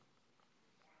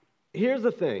Here's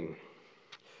the thing.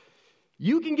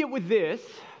 You can get with this,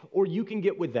 or you can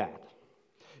get with that.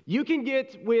 You can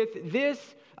get with this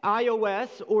iOS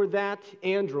or that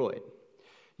Android.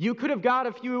 You could have got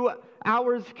a few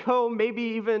hours ago, maybe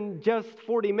even just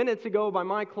 40 minutes ago by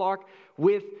my clock,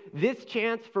 with this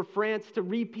chance for France to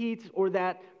repeat or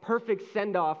that perfect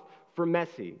send-off for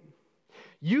Messi.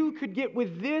 You could get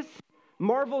with this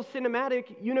Marvel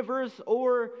Cinematic Universe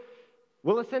or,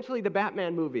 well, essentially the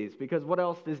Batman movies, because what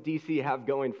else does DC have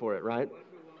going for it, right?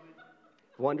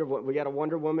 We got a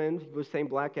Wonder Woman, we're saying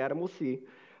Black Adam, we'll see.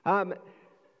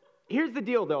 Here's the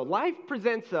deal, though. Life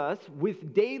presents us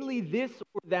with daily this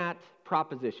or that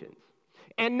propositions.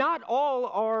 And not all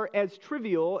are as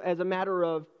trivial as a matter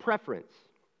of preference.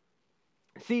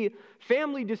 See,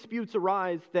 family disputes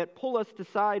arise that pull us to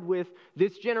side with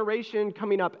this generation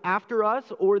coming up after us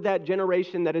or that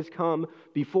generation that has come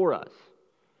before us.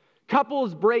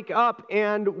 Couples break up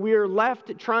and we're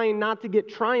left trying not to get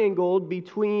triangled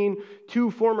between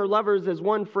two former lovers as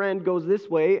one friend goes this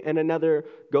way and another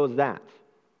goes that.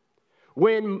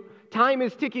 When time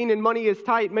is ticking and money is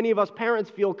tight, many of us parents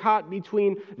feel caught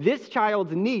between this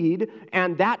child's need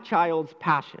and that child's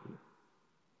passion.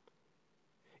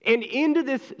 And into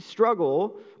this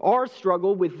struggle, our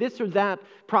struggle with this or that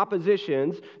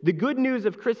propositions, the good news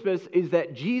of Christmas is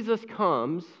that Jesus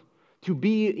comes to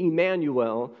be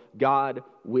Emmanuel, God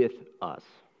with us.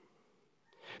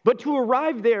 But to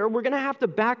arrive there, we're going to have to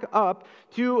back up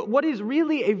to what is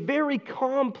really a very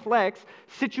complex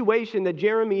situation that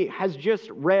Jeremy has just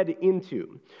read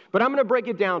into. But I'm going to break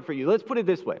it down for you. Let's put it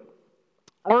this way.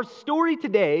 Our story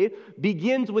today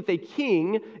begins with a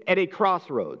king at a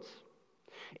crossroads.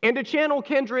 And to channel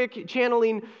Kendrick,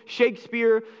 channeling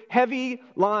Shakespeare, heavy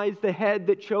lies the head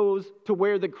that chose to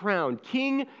wear the crown.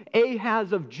 King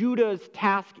Ahaz of Judah's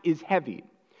task is heavy.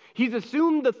 He's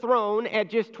assumed the throne at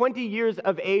just 20 years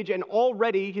of age, and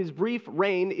already his brief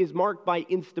reign is marked by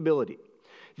instability.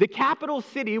 The capital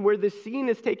city where this scene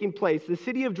is taking place, the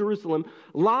city of Jerusalem,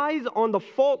 lies on the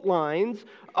fault lines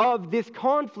of this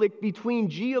conflict between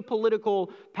geopolitical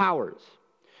powers.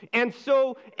 And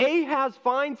so Ahaz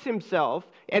finds himself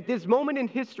at this moment in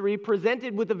history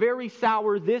presented with a very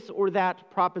sour this or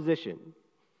that proposition.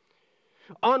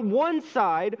 On one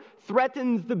side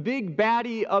threatens the big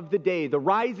baddie of the day, the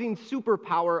rising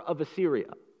superpower of Assyria.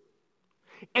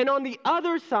 And on the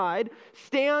other side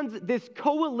stands this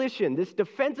coalition, this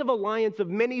defensive alliance of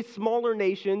many smaller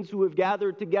nations who have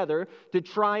gathered together to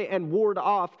try and ward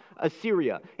off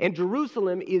Assyria. And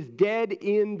Jerusalem is dead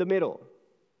in the middle.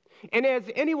 And as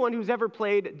anyone who's ever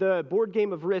played the board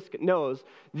game of Risk knows,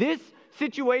 this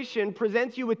situation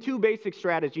presents you with two basic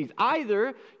strategies.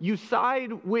 Either you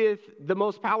side with the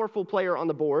most powerful player on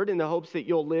the board in the hopes that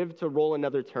you'll live to roll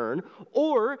another turn,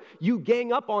 or you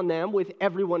gang up on them with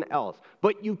everyone else.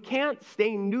 But you can't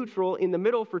stay neutral in the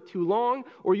middle for too long,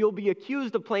 or you'll be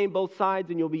accused of playing both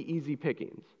sides and you'll be easy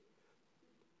pickings.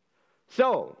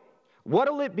 So,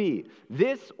 what'll it be?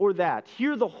 This or that?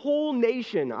 Here the whole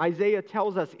nation, Isaiah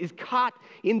tells us, is caught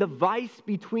in the vice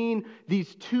between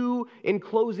these two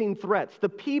enclosing threats. The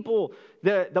people,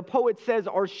 the poet says,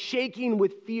 are shaking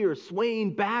with fear,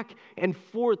 swaying back and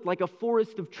forth like a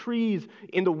forest of trees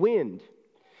in the wind.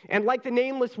 And like the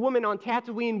nameless woman on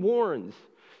Tatooine warns,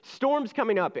 storm's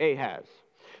coming up, Ahaz.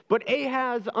 But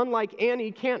Ahaz, unlike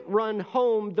Annie, can't run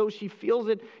home, though she feels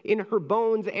it in her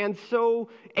bones. And so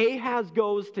Ahaz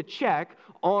goes to check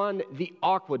on the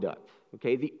aqueduct.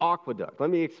 Okay, the aqueduct. Let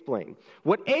me explain.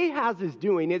 What Ahaz is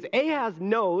doing is Ahaz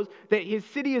knows that his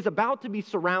city is about to be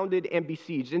surrounded and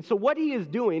besieged. And so what he is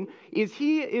doing is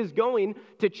he is going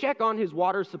to check on his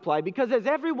water supply. Because as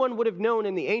everyone would have known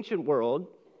in the ancient world,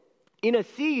 in a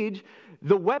siege,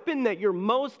 the weapon that you're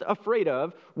most afraid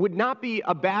of would not be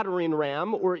a battering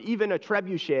ram or even a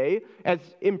trebuchet, as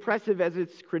impressive as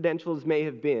its credentials may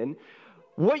have been.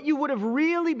 What you would have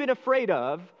really been afraid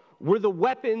of were the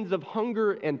weapons of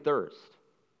hunger and thirst.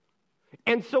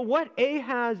 And so what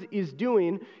Ahaz is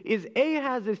doing is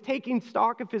Ahaz is taking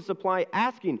stock of his supply,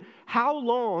 asking, how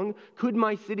long could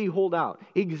my city hold out?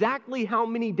 Exactly how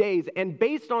many days? And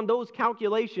based on those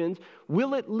calculations,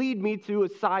 will it lead me to a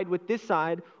side with this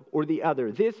side or the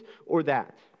other, this or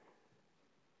that?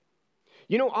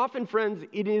 You know, often, friends,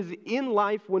 it is in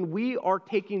life when we are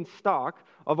taking stock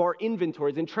of our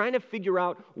inventories and trying to figure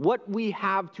out what we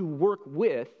have to work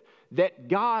with that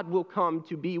God will come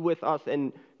to be with us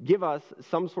and give us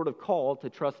some sort of call to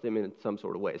trust Him in some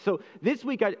sort of way. So this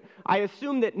week, I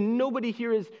assume that nobody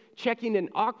here is checking an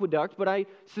aqueduct, but I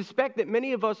suspect that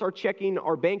many of us are checking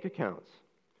our bank accounts.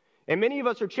 And many of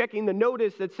us are checking the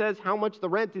notice that says how much the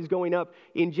rent is going up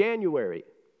in January.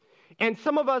 And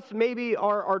some of us maybe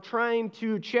are trying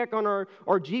to check on our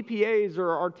GPAs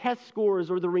or our test scores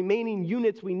or the remaining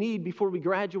units we need before we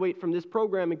graduate from this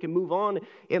program and can move on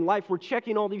in life. We're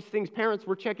checking all these things. Parents,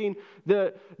 we're checking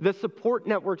the support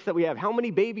networks that we have. How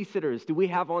many babysitters do we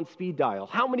have on speed dial?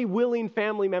 How many willing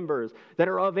family members that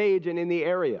are of age and in the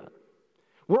area?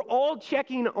 We're all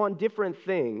checking on different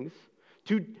things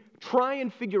to try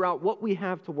and figure out what we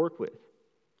have to work with.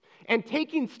 And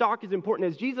taking stock is important,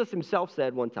 as Jesus himself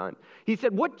said one time. He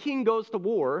said, what king goes to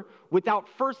war without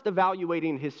first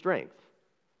evaluating his strength?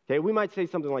 Okay, we might say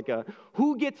something like,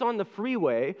 who gets on the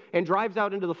freeway and drives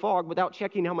out into the fog without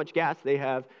checking how much gas they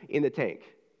have in the tank?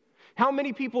 How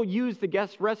many people use the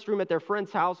guest restroom at their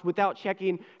friend's house without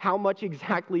checking how much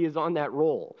exactly is on that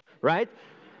roll, right?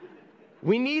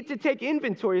 We need to take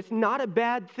inventory. It's not a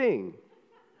bad thing.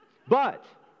 But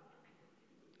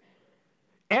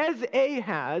as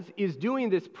Ahaz is doing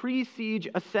this pre-siege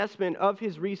assessment of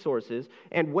his resources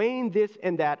and weighing this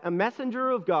and that, a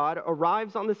messenger of God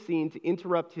arrives on the scene to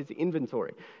interrupt his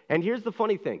inventory. And here's the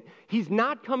funny thing. He's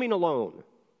not coming alone.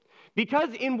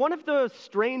 Because in one of the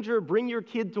stranger bring your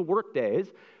kid to work days,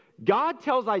 God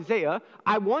tells Isaiah,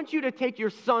 I want you to take your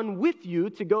son with you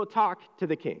to go talk to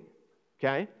the king.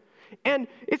 Okay? And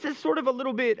it's just sort of a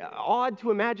little bit odd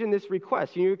to imagine this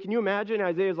request. Can you imagine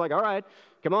Isaiah's like, all right,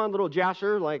 come on, little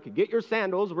Jasher, like, get your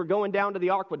sandals. We're going down to the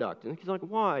aqueduct. And he's like,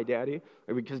 why, Daddy?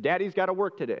 Because Daddy's got to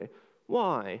work today.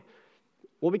 Why?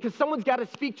 Well, because someone's got to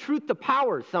speak truth to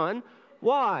power, son.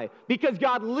 Why? Because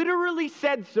God literally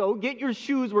said so. Get your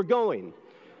shoes. We're going.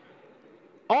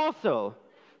 Also,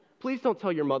 please don't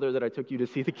tell your mother that I took you to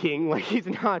see the king. Like, he's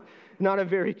not a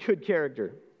very good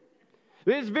character.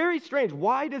 It's very strange.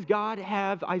 Why does God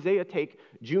have Isaiah take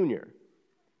Junior?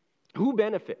 Who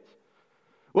benefits?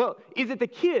 Well, is it the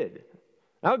kid?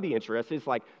 That would be interesting. It's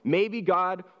like maybe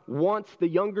God wants the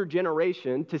younger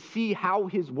generation to see how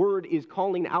his word is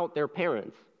calling out their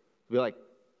parents. Be like,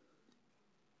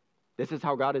 this is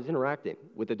how God is interacting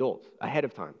with adults ahead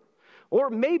of time. Or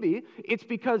maybe it's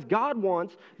because God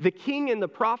wants the king and the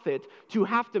prophet to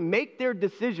have to make their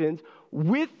decisions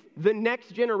with the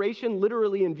next generation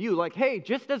literally in view. Like, hey,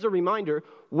 just as a reminder,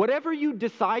 whatever you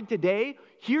decide today,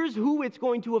 here's who it's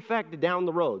going to affect down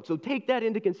the road. So take that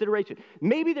into consideration.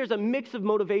 Maybe there's a mix of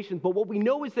motivations, but what we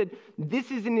know is that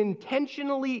this is an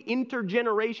intentionally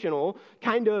intergenerational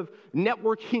kind of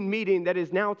networking meeting that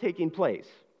is now taking place.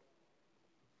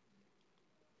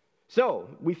 So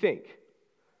we think,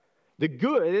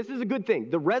 this is a good thing.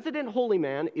 The resident holy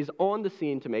man is on the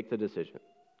scene to make the decision.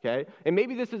 Okay? And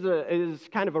maybe this is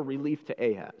kind of a relief to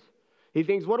Ahaz. He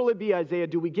thinks, what'll it be, Isaiah?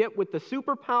 Do we get with the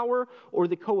superpower or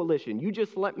the coalition? You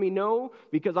just let me know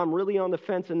because I'm really on the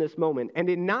fence in this moment. And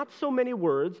in not so many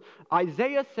words,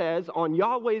 Isaiah says on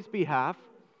Yahweh's behalf,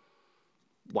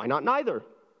 why not neither?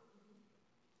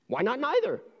 Why not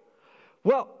neither?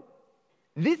 Well,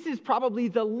 this is probably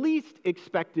the least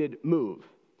expected move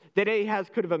that Ahaz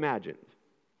could have imagined.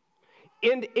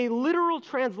 And a literal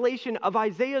translation of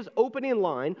Isaiah's opening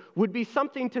line would be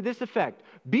something to this effect: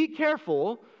 be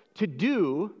careful to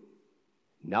do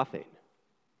nothing.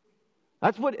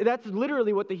 That's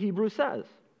literally what the Hebrew says.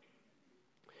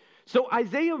 So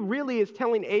Isaiah really is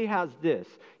telling Ahaz this.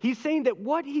 He's saying that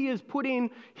what he is putting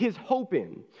his hope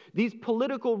in, these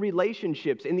political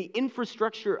relationships and the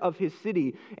infrastructure of his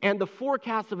city and the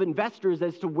forecasts of investors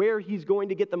as to where he's going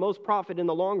to get the most profit in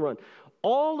the long run,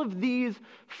 all of these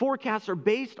forecasts are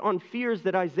based on fears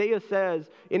that Isaiah says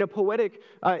in a poetic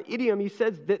idiom. He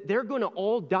says that they're going to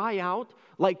all die out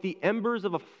like the embers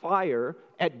of a fire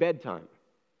at bedtime.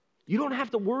 You don't have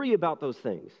to worry about those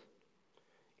things.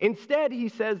 Instead, he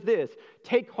says this,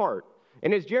 take heart.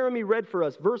 And as Jeremy read for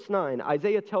us, verse 9,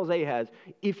 Isaiah tells Ahaz,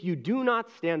 if you do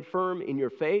not stand firm in your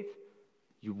faith,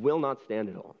 you will not stand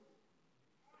at all.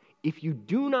 If you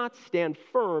do not stand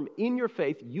firm in your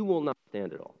faith, you will not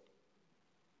stand at all.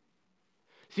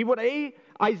 See, what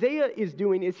Isaiah is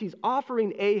doing is he's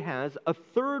offering Ahaz a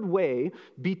third way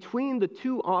between the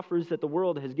two offers that the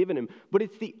world has given him, but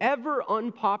it's the ever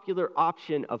unpopular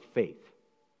option of faith,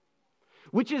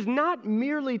 which is not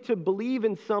merely to believe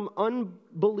in some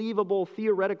unbelievable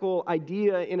theoretical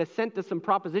idea in assent to some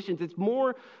propositions. It's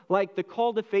more like the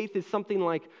call to faith is something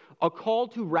like a call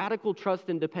to radical trust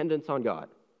and dependence on God.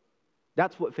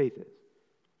 That's what faith is.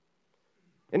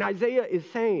 And Isaiah is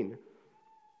saying,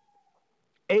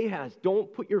 Ahaz,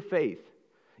 don't put your faith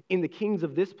in the kings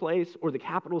of this place or the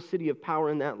capital city of power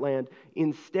in that land.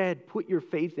 Instead, put your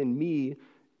faith in me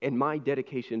and my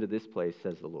dedication to this place,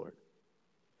 says the Lord.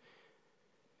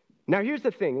 Now, here's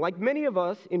the thing. Like many of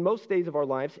us in most days of our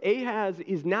lives, Ahaz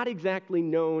is not exactly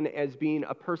known as being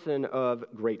a person of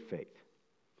great faith.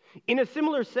 In a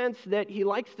similar sense that he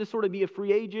likes to sort of be a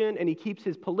free agent and he keeps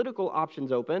his political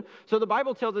options open. So the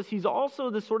Bible tells us he's also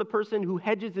the sort of person who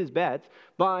hedges his bets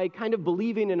by kind of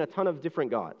believing in a ton of different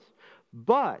gods.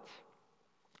 But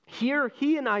here,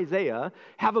 he and Isaiah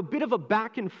have a bit of a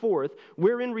back and forth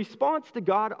where in response to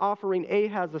God offering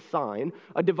Ahaz a sign,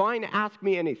 a divine ask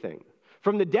me anything,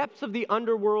 from the depths of the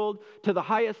underworld to the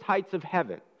highest heights of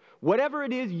heaven. Whatever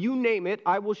it is, you name it,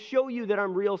 I will show you that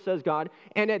I'm real, says God.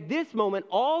 And at this moment,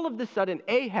 all of a sudden,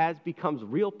 Ahaz becomes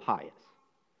real pious.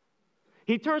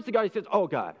 He turns to God and says, oh,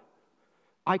 God,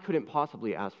 I couldn't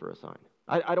possibly ask for a sign.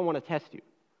 I don't want to test you.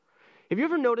 Have you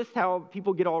ever noticed how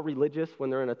people get all religious when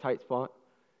they're in a tight spot?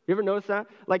 You ever notice that?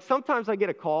 Like sometimes I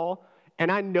get a call,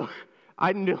 and I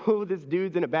know this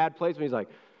dude's in a bad place when he's like,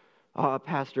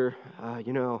 Pastor,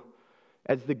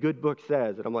 as the good book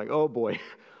says. And I'm like, oh, boy,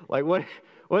 like what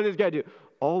did this guy do?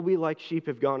 All we like sheep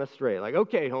have gone astray. Like,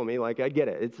 okay, homie, like I get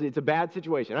it. It's a bad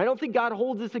situation. I don't think God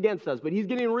holds this against us, but he's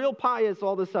getting real pious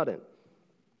all of a sudden.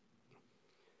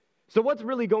 So what's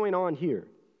really going on here?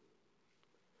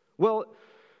 Well,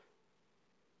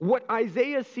 what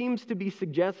Isaiah seems to be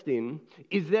suggesting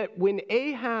is that when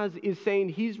Ahaz is saying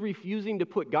he's refusing to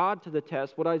put God to the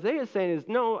test, what Isaiah is saying is,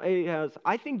 no, Ahaz,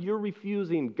 I think you're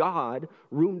refusing God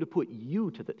room to put you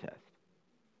to the test.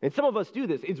 And some of us do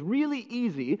this. It's really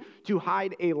easy to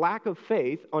hide a lack of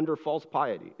faith under false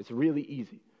piety. It's really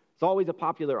easy. It's always a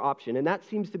popular option, and that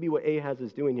seems to be what Ahaz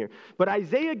is doing here. But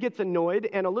Isaiah gets annoyed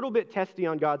and a little bit testy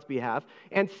on God's behalf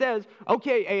and says,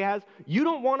 okay, Ahaz, you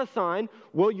don't want a sign.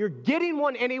 Well, you're getting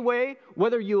one anyway,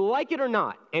 whether you like it or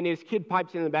not. And his kid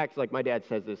pipes in the back. It's like, my dad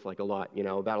says this like a lot,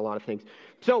 about a lot of things.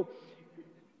 So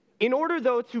in order,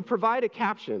 though, to provide a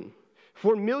caption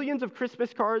for millions of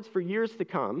Christmas cards for years to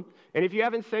come, and if you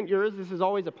haven't sent yours, this is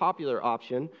always a popular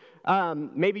option.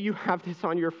 Maybe you have this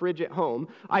on your fridge at home.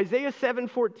 Isaiah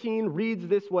 7:14 reads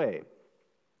this way: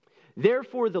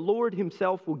 Therefore the Lord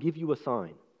himself will give you a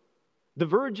sign. The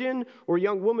virgin or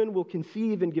young woman will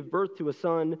conceive and give birth to a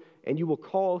son, and you will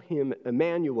call him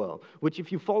Emmanuel, which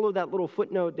if you follow that little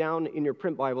footnote down in your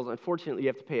print Bibles, unfortunately you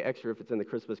have to pay extra if it's in the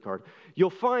Christmas card, you'll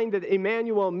find that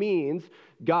Emmanuel means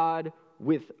God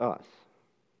with us.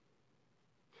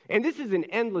 And this is an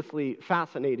endlessly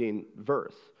fascinating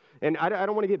verse. And I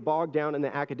don't want to get bogged down in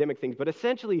the academic things, but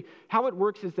essentially how it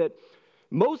works is that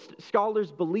most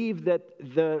scholars believe that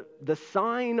the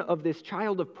sign of this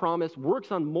child of promise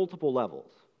works on multiple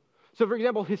levels. So, for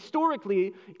example,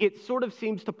 historically, it sort of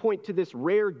seems to point to this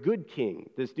rare good king,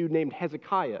 this dude named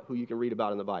Hezekiah, who you can read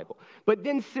about in the Bible. But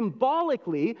then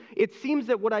symbolically, it seems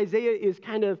that what Isaiah is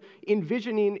kind of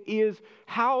envisioning is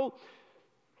how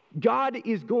God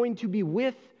is going to be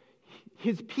with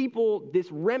his people,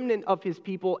 this remnant of his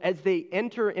people, as they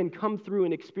enter and come through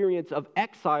an experience of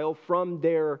exile from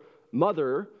their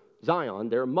mother, Zion,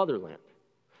 their motherland.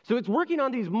 So it's working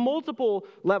on these multiple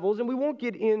levels, and we won't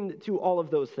get into all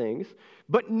of those things.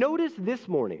 But notice this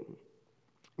morning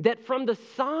that from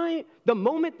the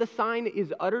moment the sign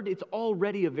is uttered, it's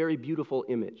already a very beautiful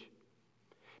image.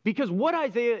 Because what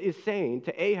Isaiah is saying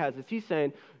to Ahaz is he's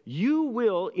saying, you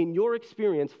will, in your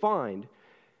experience, find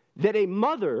that a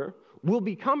mother will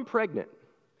become pregnant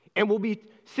and will be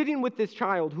sitting with this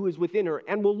child who is within her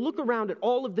and will look around at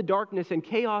all of the darkness and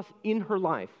chaos in her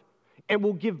life and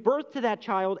will give birth to that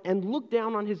child and look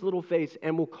down on his little face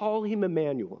and will call him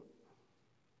Emmanuel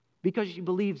because she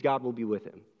believes God will be with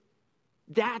him.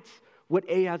 That's what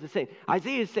Ahaz is saying.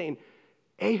 Isaiah is saying,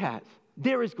 Ahaz,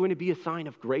 there is going to be a sign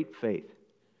of great faith.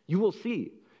 You will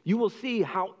see. You will see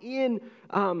how in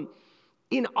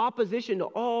opposition to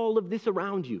all of this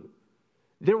around you,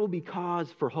 there will be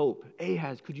cause for hope.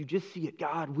 Ahaz, could you just see it?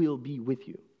 God will be with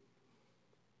you.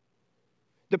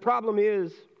 The problem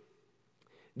is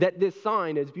that this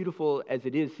sign, as beautiful as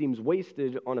it is, seems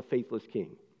wasted on a faithless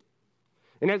king.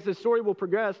 And as the story will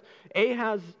progress,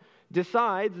 Ahaz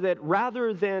decides that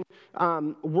rather than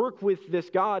work with this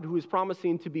God who is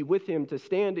promising to be with him, to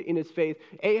stand in his faith,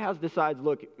 Ahaz decides,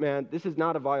 look, man, this is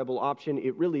not a viable option.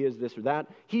 It really is this or that.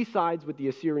 He sides with the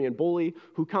Assyrian bully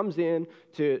who comes in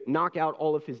to knock out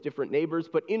all of his different neighbors,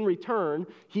 but in return,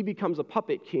 he becomes a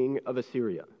puppet king of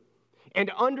Assyria. And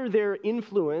under their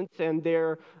influence and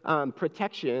their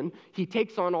protection, he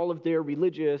takes on all of their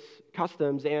religious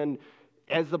customs, and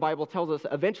as the Bible tells us,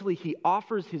 eventually he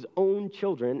offers his own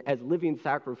children as living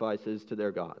sacrifices to their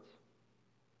gods.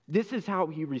 This is how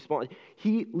he responds.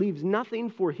 He leaves nothing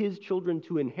for his children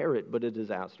to inherit but a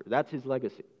disaster. That's his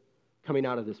legacy coming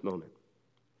out of this moment.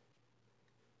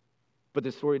 But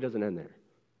the story doesn't end there.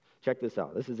 Check this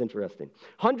out. This is interesting.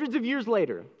 Hundreds of years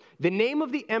later, the name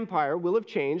of the empire will have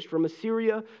changed from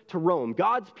Assyria to Rome.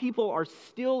 God's people are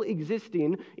still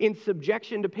existing in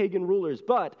subjection to pagan rulers,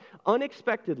 but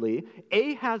unexpectedly,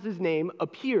 Ahaz's name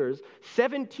appears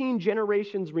 17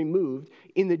 generations removed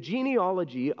in the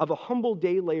genealogy of a humble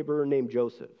day laborer named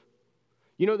Joseph.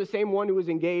 You know, the same one who was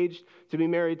engaged to be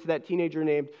married to that teenager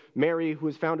named Mary, who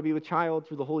was found to be with child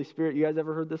through the Holy Spirit. You guys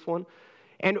ever heard this one?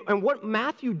 And what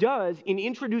Matthew does in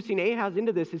introducing Ahaz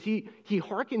into this is he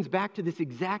harkens back to this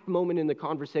exact moment in the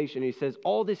conversation. He says,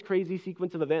 all this crazy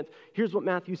sequence of events, here's what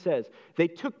Matthew says. They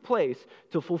took place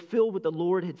to fulfill what the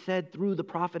Lord had said through the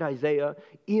prophet Isaiah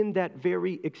in that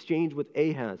very exchange with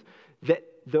Ahaz, that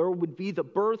there would be the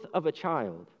birth of a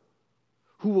child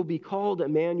who will be called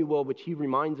Emmanuel, which he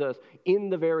reminds us in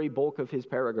the very bulk of his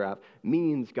paragraph,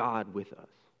 means God with us.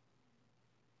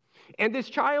 And this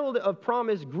child of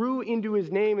promise grew into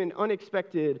his name in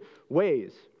unexpected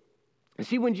ways.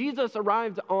 See, when Jesus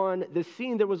arrived on the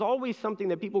scene, there was always something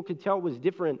that people could tell was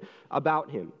different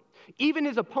about him. Even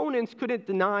his opponents couldn't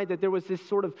deny that there was this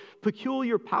sort of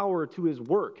peculiar power to his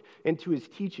work and to his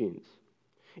teachings.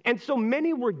 And so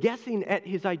many were guessing at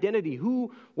his identity.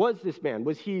 Who was this man?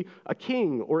 Was he a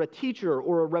king or a teacher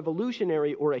or a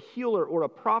revolutionary or a healer or a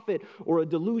prophet or a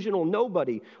delusional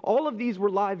nobody? All of these were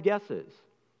live guesses.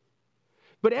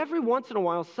 But every once in a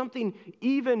while, something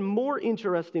even more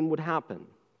interesting would happen.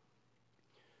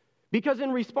 Because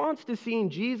in response to seeing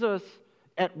Jesus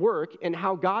at work and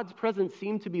how God's presence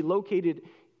seemed to be located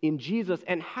in Jesus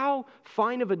and how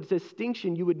fine of a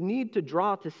distinction you would need to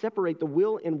draw to separate the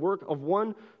will and work of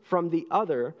one from the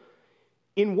other,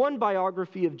 in one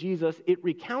biography of Jesus, it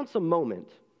recounts a moment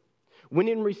when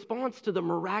in response to the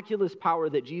miraculous power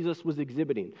that Jesus was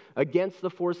exhibiting against the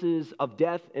forces of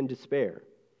death and despair,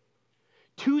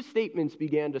 two statements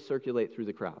began to circulate through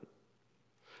the crowd.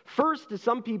 First,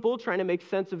 some people trying to make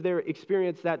sense of their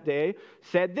experience that day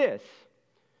said this: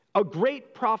 a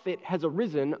great prophet has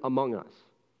arisen among us.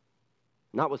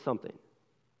 Not with something.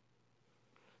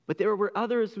 But there were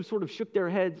others who sort of shook their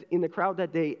heads in the crowd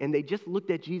that day, and they just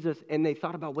looked at Jesus and they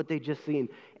thought about what they'd just seen,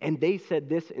 and they said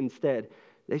this instead.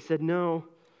 They said, no,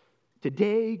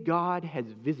 today God has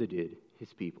visited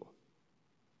his people.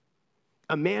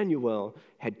 Emmanuel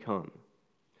had come.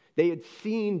 They had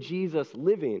seen Jesus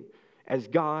living as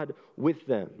God with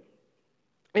them.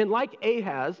 And like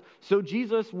Ahaz, so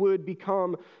Jesus would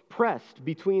become pressed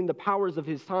between the powers of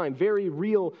his time, very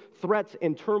real threats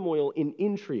and turmoil in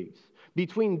intrigues,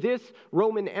 between this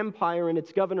Roman Empire and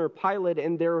its governor Pilate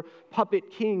and their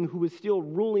puppet king who was still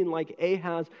ruling like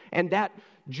Ahaz, and that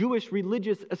Jewish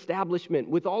religious establishment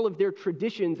with all of their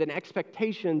traditions and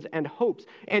expectations and hopes.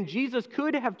 And Jesus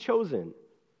could have chosen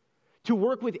to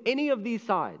work with any of these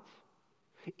sides,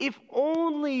 if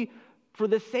only for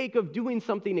the sake of doing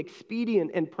something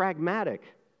expedient and pragmatic,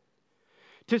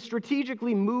 to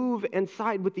strategically move and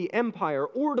side with the empire,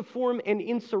 or to form an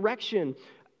insurrection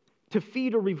to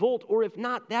feed a revolt, or if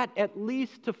not that, at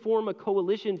least to form a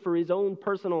coalition for his own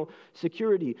personal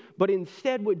security. But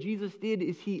instead, what Jesus did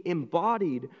is he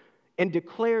embodied and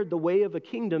declared the way of a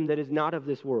kingdom that is not of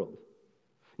this world,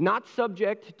 not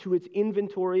subject to its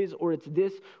inventories or its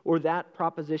this or that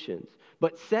propositions,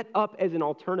 but set up as an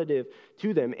alternative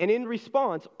to them. And in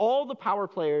response, all the power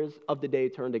players of the day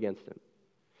turned against him.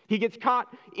 He gets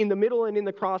caught in the middle and in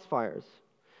the crossfires.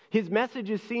 His message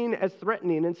is seen as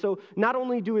threatening, and so not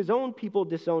only do his own people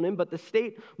disown him, but the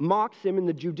state mocks him and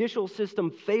the judicial system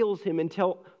fails him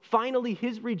until finally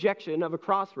his rejection of a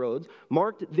crossroads,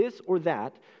 marked this or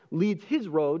that, leads his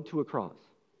road to a cross.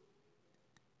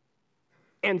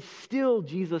 And still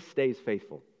Jesus stays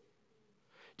faithful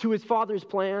to his Father's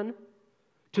plan,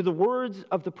 to the words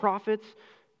of the prophets,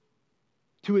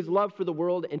 to his love for the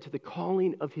world, and to the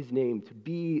calling of his name to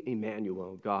be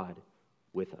Emmanuel, God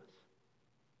with us.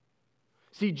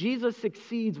 See, Jesus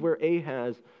succeeds where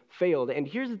Ahaz failed. And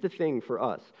here's the thing for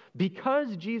us.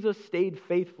 Because Jesus stayed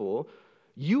faithful,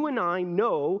 you and I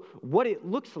know what it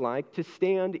looks like to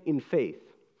stand in faith.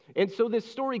 And so this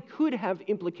story could have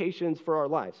implications for our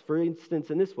lives. For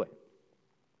instance, in this way.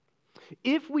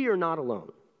 If we are not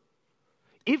alone,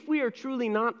 if we are truly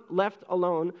not left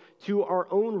alone to our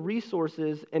own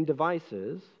resources and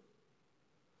devices,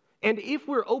 and if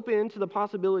we're open to the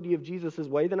possibility of Jesus'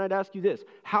 way, then I'd ask you this: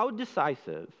 how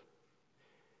decisive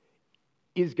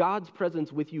is God's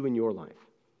presence with you in your life?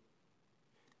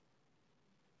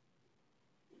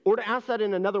 Or to ask that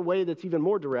in another way that's even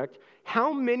more direct,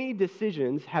 how many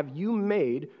decisions have you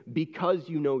made because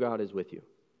you know God is with you?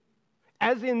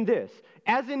 As in this,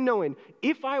 as in knowing,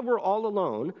 if I were all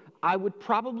alone, I would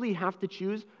probably have to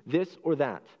choose this or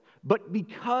that. But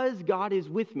because God is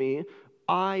with me,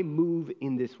 I move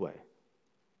in this way.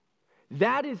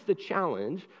 That is the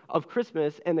challenge of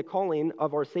Christmas and the calling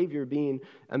of our Savior being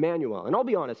Emmanuel. And I'll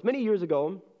be honest, many years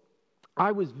ago,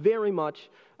 I was very much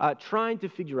trying to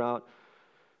figure out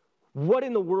what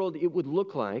in the world it would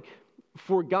look like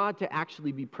for God to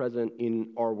actually be present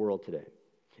in our world today,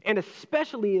 and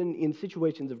especially in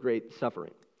situations of great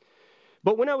suffering.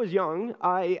 But when I was young,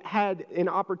 I had an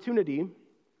opportunity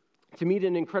to meet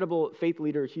an incredible faith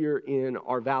leader here in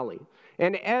our valley.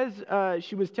 And as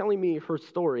she was telling me her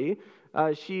story,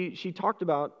 she talked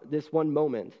about this one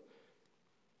moment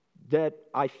that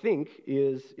I think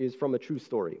is from a true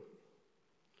story.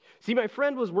 See, my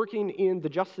friend was working in the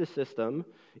justice system,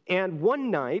 and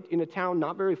one night in a town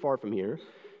not very far from here,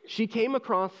 she came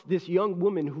across this young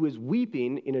woman who was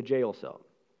weeping in a jail cell.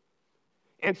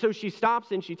 And so she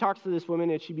stops and she talks to this woman,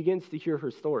 and she begins to hear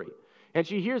her story. And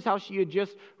she hears how she had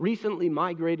just recently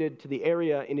migrated to the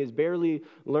area and is barely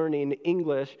learning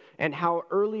English, and how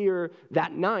earlier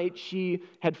that night she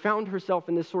had found herself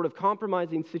in this sort of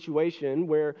compromising situation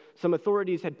where some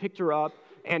authorities had picked her up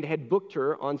and had booked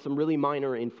her on some really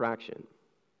minor infraction.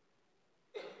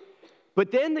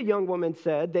 But then the young woman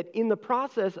said that in the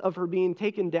process of her being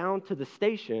taken down to the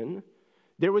station,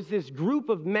 there was this group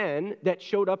of men that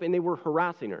showed up and they were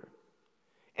harassing her.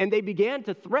 And they began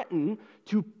to threaten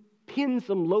to pin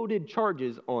some loaded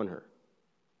charges on her.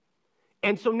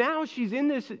 And so now she's in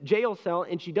this jail cell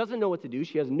and she doesn't know what to do.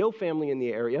 She has no family in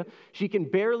the area. She can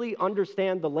barely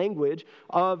understand the language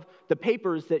of the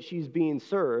papers that she's being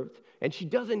served, and she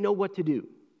doesn't know what to do.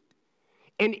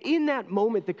 And in that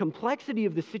moment, the complexity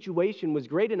of the situation was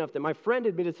great enough that my friend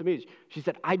admitted to me, she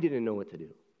said, I didn't know what to do.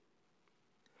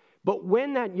 But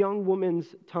when that young woman's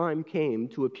time came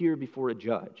to appear before a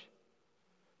judge,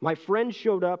 my friend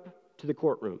showed up to the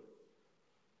courtroom.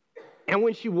 And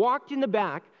when she walked in the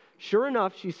back, sure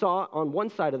enough, she saw on one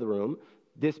side of the room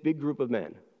this big group of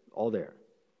men, all there.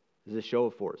 It was a show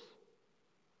of force.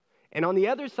 And on the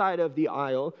other side of the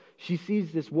aisle, she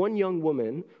sees this one young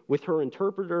woman with her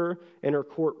interpreter and her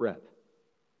court rep.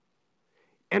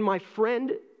 And my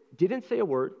friend didn't say a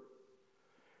word.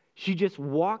 She just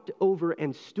walked over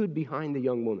and stood behind the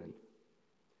young woman.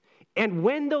 And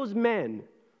when those men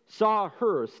saw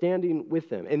her standing with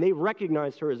them, and they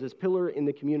recognized her as this pillar in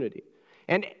the community,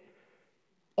 and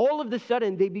all of a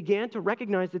sudden, they began to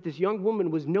recognize that this young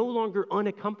woman was no longer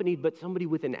unaccompanied, but somebody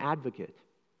with an advocate.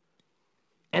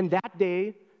 And that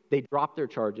day, they dropped their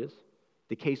charges,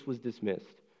 the case was dismissed,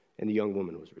 and the young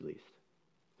woman was released.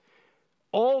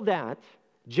 All that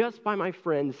just by my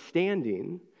friend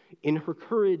standing in her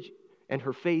courage and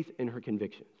her faith and her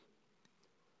convictions.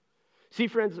 See,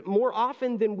 friends, more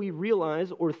often than we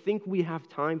realize or think we have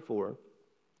time for,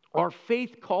 our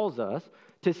faith calls us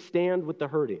to stand with the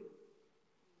hurting,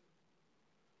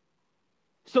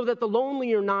 so that the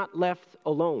lonely are not left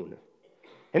alone,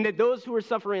 and that those who are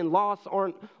suffering loss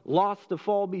aren't lost to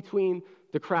fall between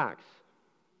the cracks.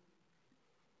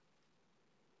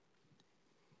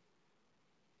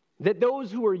 That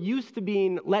those who are used to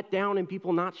being let down and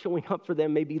people not showing up for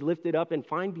them may be lifted up and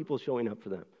find people showing up for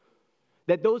them.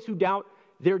 That those who doubt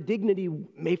their dignity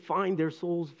may find their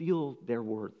souls feel their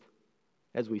worth,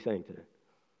 as we sang today.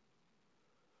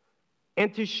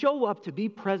 And to show up, to be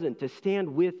present, to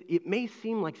stand with, it may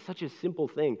seem like such a simple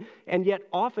thing, and yet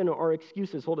often our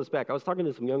excuses hold us back. I was talking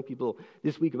to some young people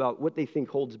this week about what they think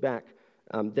holds back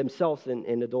themselves and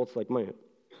adults like mine.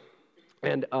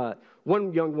 And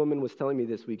one young woman was telling me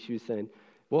this week, she was saying,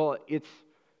 well, it's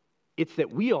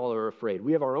that we all are afraid.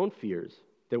 We have our own fears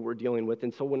that we're dealing with,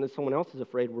 and so when someone else is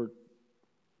afraid, we're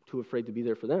too afraid to be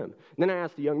there for them. And then I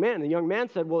asked the young man, and the young man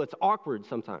said, well, it's awkward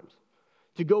sometimes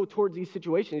to go towards these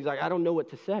situations. He's like, I don't know what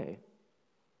to say.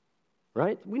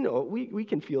 Right? We know, we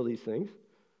can feel these things.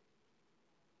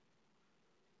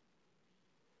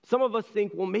 Some of us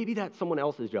think, well, maybe that's someone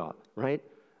else's job, right?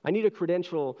 I need a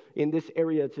credential in this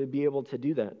area to be able to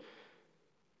do that.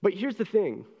 But here's the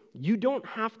thing. You don't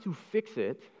have to fix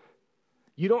it.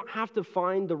 You don't have to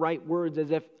find the right words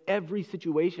as if every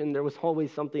situation there was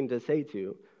always something to say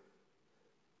to.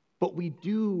 But we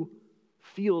do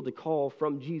feel the call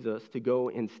from Jesus to go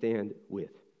and stand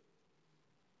with.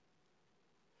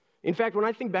 In fact, when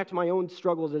I think back to my own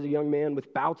struggles as a young man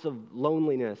with bouts of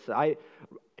loneliness, I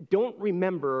don't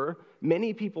remember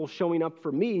many people showing up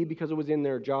for me because it was in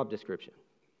their job description.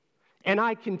 And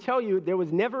I can tell you there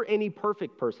was never any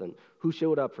perfect person who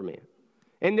showed up for me.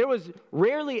 And there was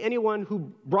rarely anyone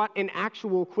who brought an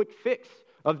actual quick fix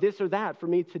of this or that for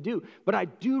me to do. But I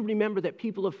do remember that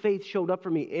people of faith showed up for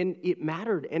me, and it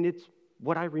mattered, and it's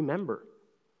what I remember.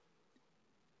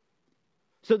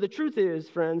 So the truth is,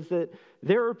 friends, that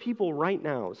there are people right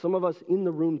now, some of us in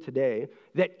the room today,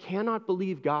 that cannot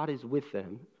believe God is with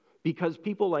them because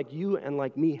people like you and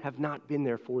like me have not been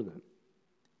there for them.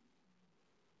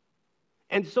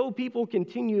 And so people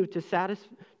continue to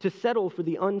settle for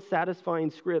the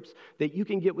unsatisfying scripts that you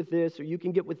can get with this or you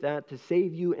can get with that to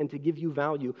save you and to give you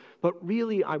value. But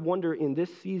really, I wonder in this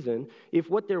season if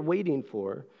what they're waiting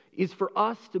for is for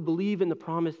us to believe in the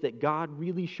promise that God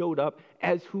really showed up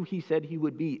as who he said he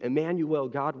would be, Emmanuel,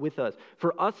 God with us.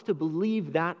 For us to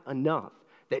believe that enough,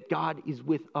 that God is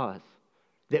with us,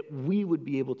 that we would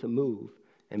be able to move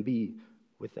and be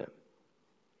with them.